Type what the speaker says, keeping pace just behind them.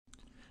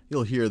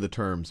You'll hear the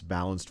terms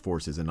balanced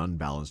forces and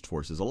unbalanced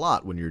forces a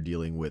lot when you're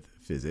dealing with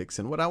physics.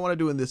 And what I want to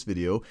do in this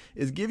video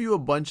is give you a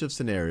bunch of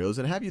scenarios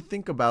and have you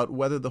think about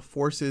whether the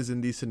forces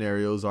in these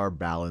scenarios are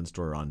balanced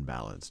or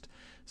unbalanced.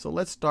 So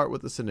let's start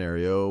with the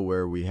scenario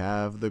where we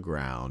have the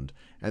ground.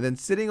 And then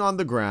sitting on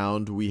the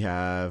ground, we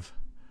have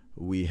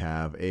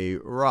a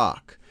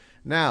rock.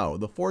 Now,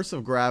 the force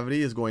of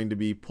gravity is going to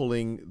be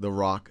pulling the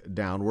rock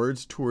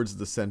downwards towards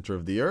the center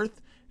of the earth.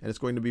 And it's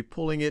going to be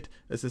pulling it,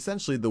 it's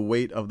essentially the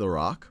weight of the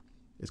rock.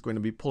 It's going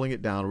to be pulling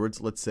it downwards,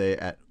 let's say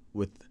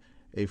with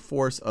a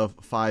force of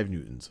 5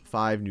 newtons,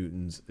 5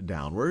 newtons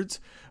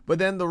downwards. But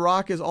then the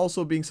rock is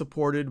also being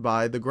supported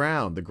by the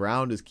ground. The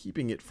ground is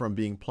keeping it from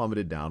being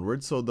plummeted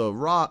downwards. So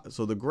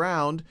the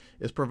ground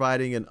is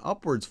providing an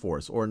upwards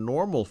force or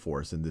normal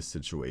force in this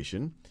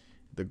situation.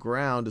 The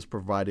ground is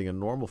providing a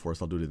normal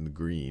force. I'll do it in the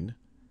green.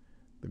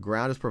 The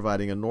ground is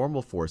providing a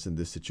normal force in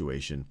this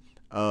situation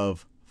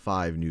of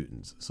 5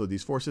 newtons. So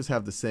these forces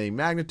have the same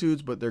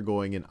magnitudes, but they're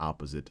going in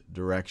opposite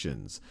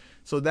directions.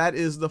 So that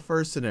is the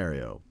first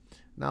scenario.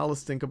 Now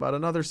let's think about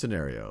another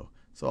scenario.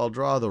 So I'll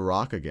draw the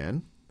rock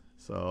again.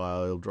 So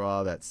I'll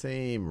draw that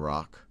same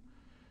rock.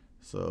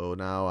 So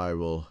now I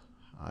will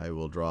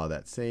draw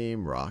that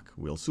same rock.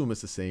 We'll assume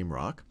it's the same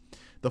rock.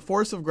 The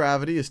force of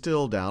gravity is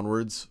still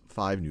downwards,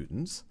 5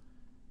 newtons.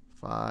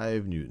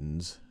 5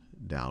 newtons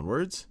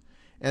downwards.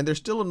 And there's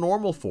still a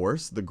normal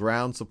force, the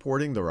ground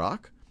supporting the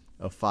rock,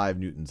 of 5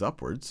 newtons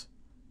upwards.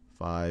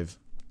 5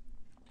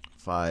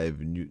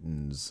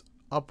 newtons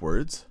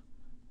upwards.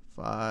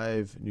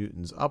 5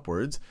 newtons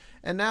upwards.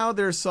 And now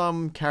there's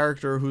some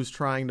character who's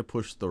trying to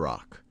push the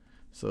rock.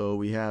 So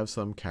we have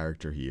some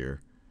character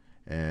here.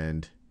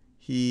 And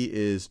he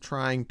is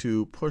trying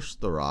to push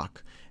the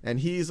rock. And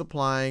he's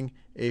applying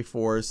a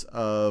force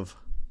of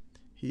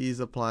 2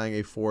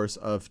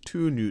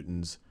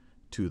 newtons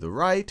to the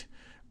right.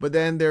 But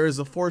then there is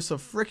a force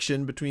of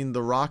friction between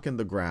the rock and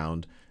the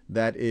ground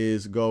that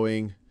is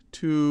going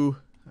 2,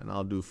 and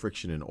I'll do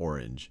friction in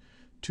orange,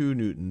 2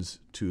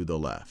 newtons to the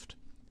left.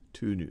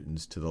 2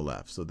 newtons to the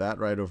left. So that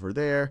right over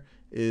there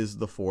is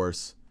the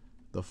force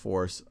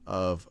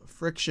of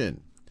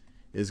friction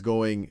is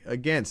going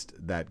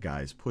against that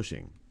guy's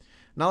pushing.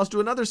 Now let's do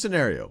another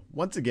scenario.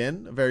 Once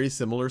again, a very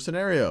similar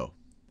scenario.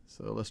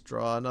 So let's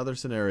draw another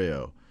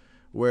scenario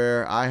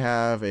where I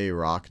have a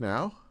rock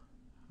now.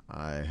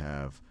 I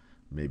have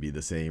maybe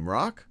the same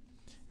rock.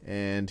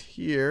 And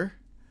here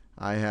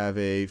I have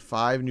a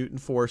 5 Newton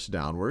force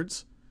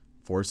downwards,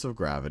 force of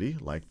gravity,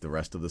 like the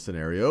rest of the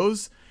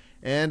scenarios.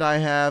 And I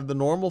have the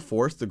normal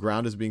force, the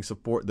rock is being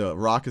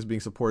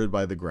supported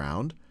by the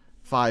ground,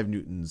 5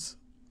 newtons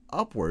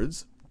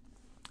upwards.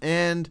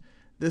 And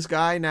this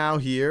guy now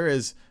here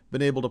has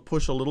been able to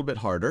push a little bit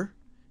harder.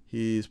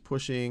 He's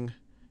pushing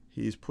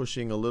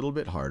a little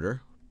bit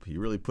harder. He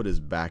really put his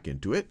back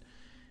into it.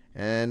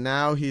 And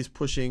now he's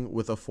pushing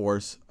with a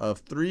force of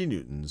 3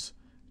 newtons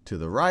to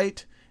the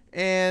right,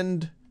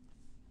 and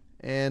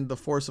the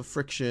force of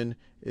friction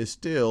is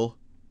still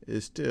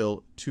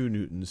 2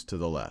 newtons to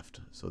the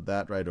left. So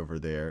that right over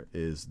there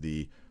is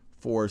the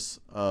force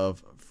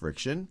of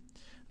friction.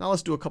 Now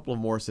let's do a couple of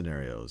more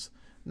scenarios.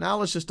 Now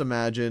let's just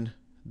imagine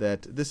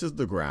that this is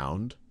the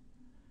ground.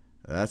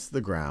 That's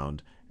the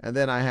ground. And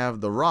then I have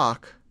the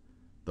rock.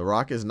 The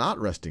rock is not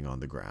resting on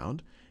the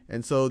ground.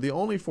 And so the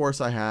only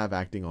force I have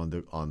acting on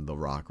the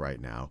rock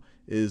right now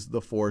is the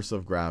force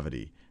of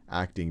gravity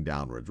acting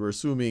downwards. We're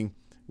assuming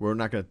we're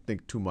not going to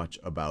think too much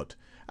about.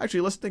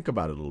 Actually, let's think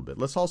about it a little bit.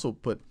 Let's also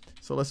put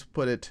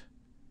it.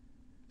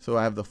 So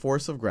I have the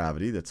force of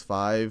gravity that's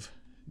 5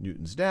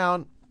 newtons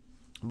down,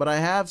 but I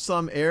have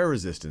some air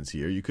resistance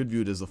here. You could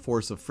view it as the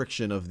force of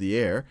friction of the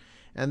air,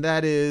 and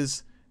that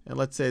is, and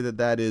let's say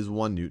that is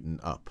 1 newton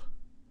up.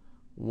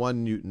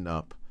 1 newton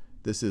up.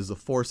 This is the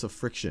force of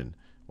friction,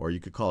 or you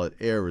could call it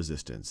air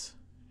resistance.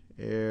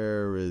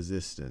 Air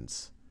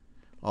resistance.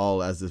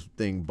 All as this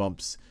thing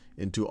bumps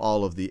into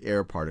all of the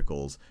air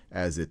particles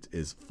as it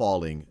is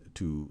falling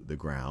to the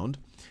ground.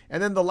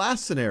 And then the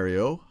last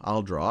scenario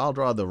I'll draw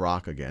the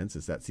rock again,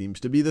 since that seems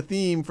to be the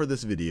theme for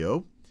this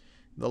video.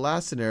 The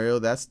last scenario,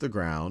 that's the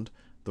ground.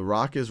 The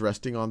rock is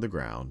resting on the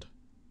ground.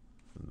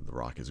 The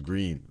rock is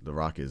green. The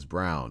rock is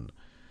brown.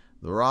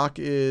 The rock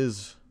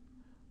is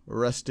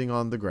resting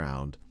on the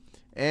ground.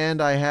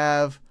 And I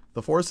have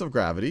the force of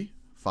gravity,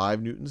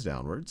 5 newtons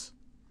downwards.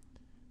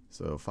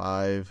 So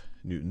 5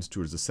 newtons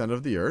towards the center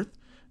of the earth.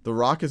 The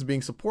rock is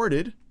being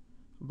supported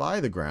by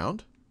the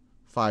ground,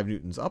 5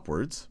 newtons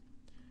upwards.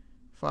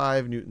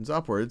 5 newtons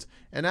upwards.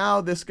 And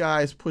now this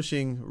guy is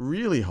pushing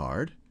really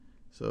hard.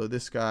 So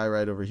this guy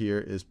right over here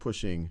is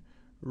pushing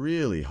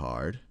really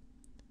hard.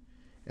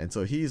 And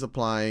so he's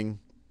applying,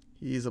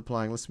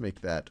 let's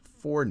make that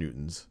 4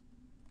 newtons.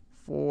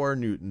 4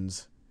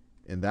 newtons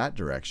in that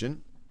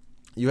direction.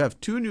 You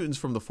have 2 newtons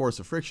from the force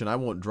of friction. I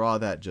won't draw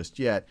that just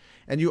yet.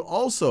 And you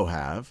also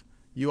have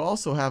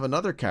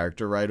another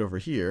character right over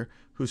here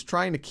who's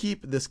trying to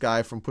keep this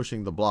guy from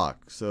pushing the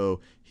block. So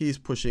he's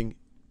pushing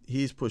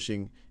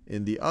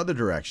in the other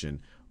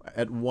direction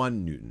at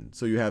 1 Newton.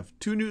 So you have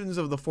 2 newtons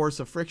of the force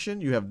of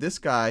friction. You have this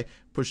guy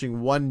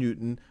pushing 1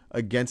 Newton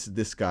against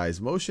this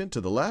guy's motion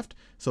to the left.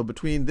 So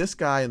between this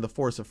guy and the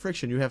force of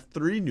friction, you have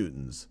 3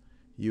 newtons.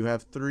 You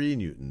have 3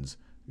 newtons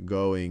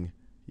going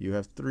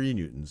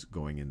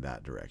in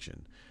that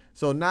direction.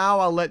 So now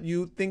I'll let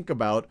you think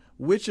about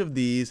which of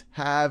these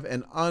have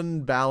an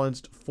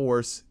unbalanced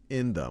force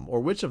in them, or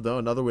which of them,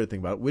 another way to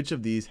think about it, which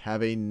of these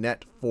have a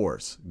net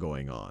force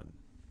going on.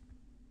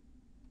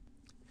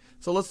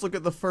 So let's look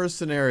at the first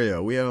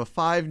scenario. We have a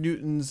 5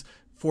 newtons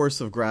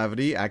force of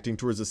gravity acting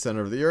towards the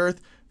center of the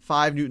Earth,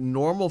 5 Newton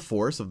normal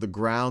force of the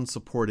ground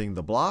supporting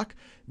the block.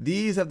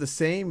 These have the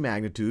same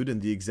magnitude in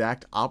the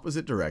exact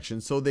opposite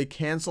direction, so they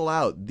cancel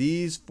out.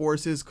 These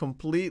forces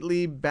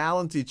completely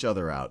balance each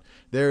other out.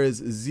 There is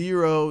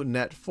 0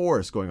 net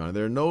force going on.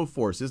 There are no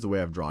forces, the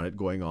way I've drawn it,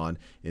 going on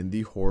in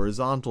the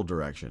horizontal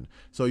direction.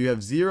 So you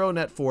have 0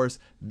 net force.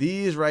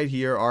 These right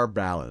here are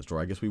balanced, or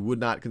I guess we would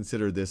not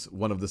consider this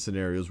one of the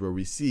scenarios where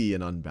we see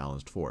an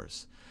unbalanced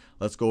force.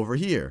 Let's go over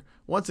here.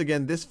 Once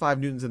again, this 5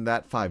 newtons and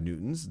that 5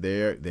 newtons,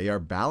 they are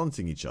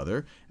balancing each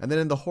other. And then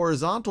in the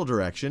horizontal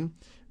direction,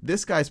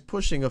 this guy's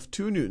pushing of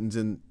 2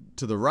 newtons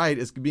to the right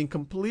is being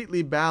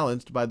completely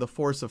balanced by the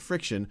force of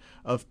friction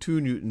of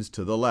 2 newtons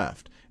to the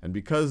left. And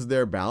because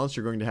they're balanced,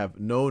 you're going to have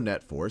no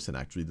net force, and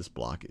actually this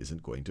block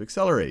isn't going to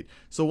accelerate.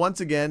 So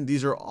once again,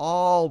 these are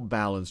all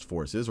balanced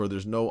forces, or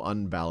there's no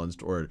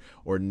unbalanced or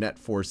net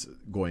force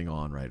going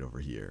on right over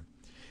here.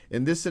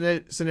 In this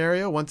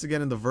scenario, once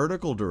again in the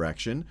vertical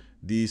direction,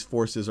 these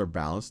forces are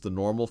balanced. The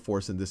normal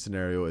force in this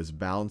scenario is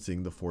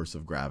balancing the force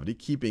of gravity,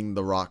 keeping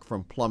the rock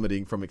from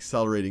plummeting, from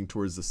accelerating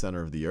towards the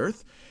center of the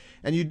Earth.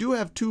 And you do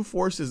have 2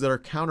 forces that are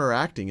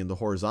counteracting in the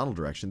horizontal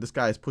direction. This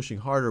guy is pushing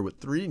harder with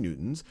 3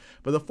 newtons,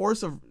 but the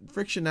force of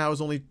friction now is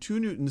only 2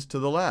 newtons to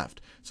the left.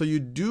 So you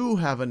do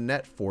have a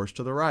net force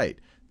to the right.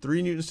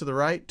 3 newtons to the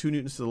right, 2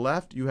 newtons to the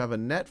left. You have a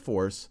net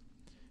force.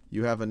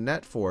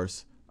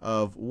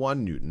 Of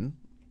 1 Newton.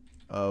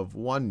 Of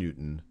 1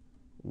 Newton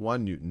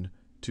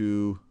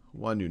to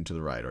 1 Newton to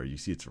the right, or you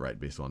see it's right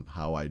based on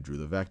how I drew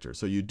the vector.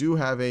 So you do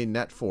have a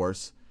net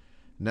force,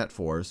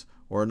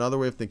 or another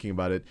way of thinking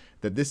about it,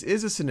 that this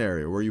is a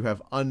scenario where you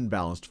have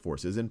unbalanced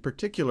forces, in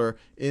particular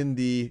in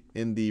the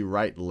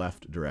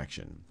right-left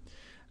direction.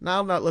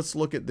 Now let's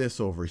look at this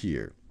over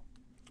here.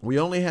 We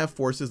only have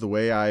forces the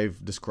way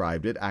I've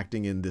described it,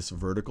 acting in this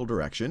vertical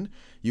direction.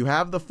 You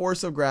have the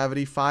force of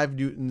gravity, 5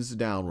 newtons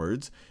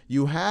downwards.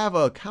 You have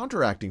a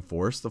counteracting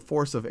force, the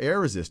force of air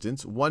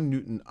resistance, 1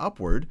 Newton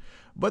upward,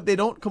 but they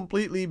don't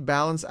completely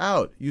balance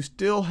out. You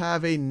still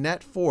have a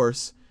net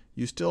force.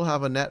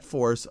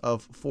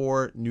 Of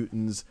 4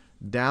 newtons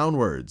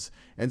downwards.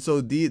 And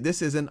so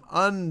this is an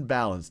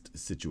unbalanced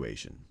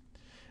situation.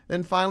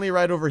 Then finally,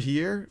 right over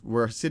here,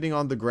 we're sitting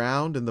on the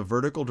ground in the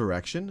vertical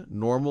direction.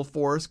 Normal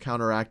force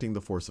counteracting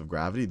the force of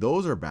gravity.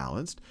 Those are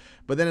balanced.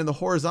 But then in the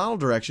horizontal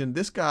direction,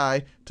 this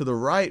guy to the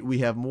right, we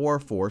have more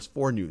force,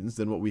 4 newtons,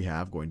 than what we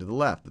have going to the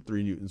left. The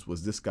 3 newtons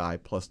was this guy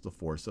plus the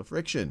force of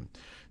friction.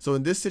 So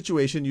in this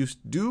situation, you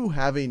do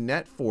have a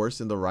net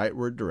force in the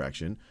rightward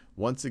direction.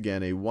 Once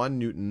again, a 1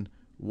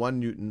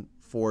 Newton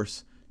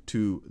force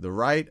to the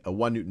right, a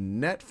 1 Newton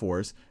net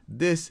force.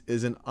 This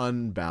is an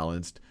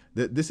unbalanced.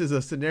 This is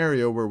a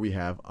scenario where we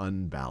have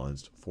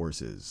unbalanced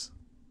forces.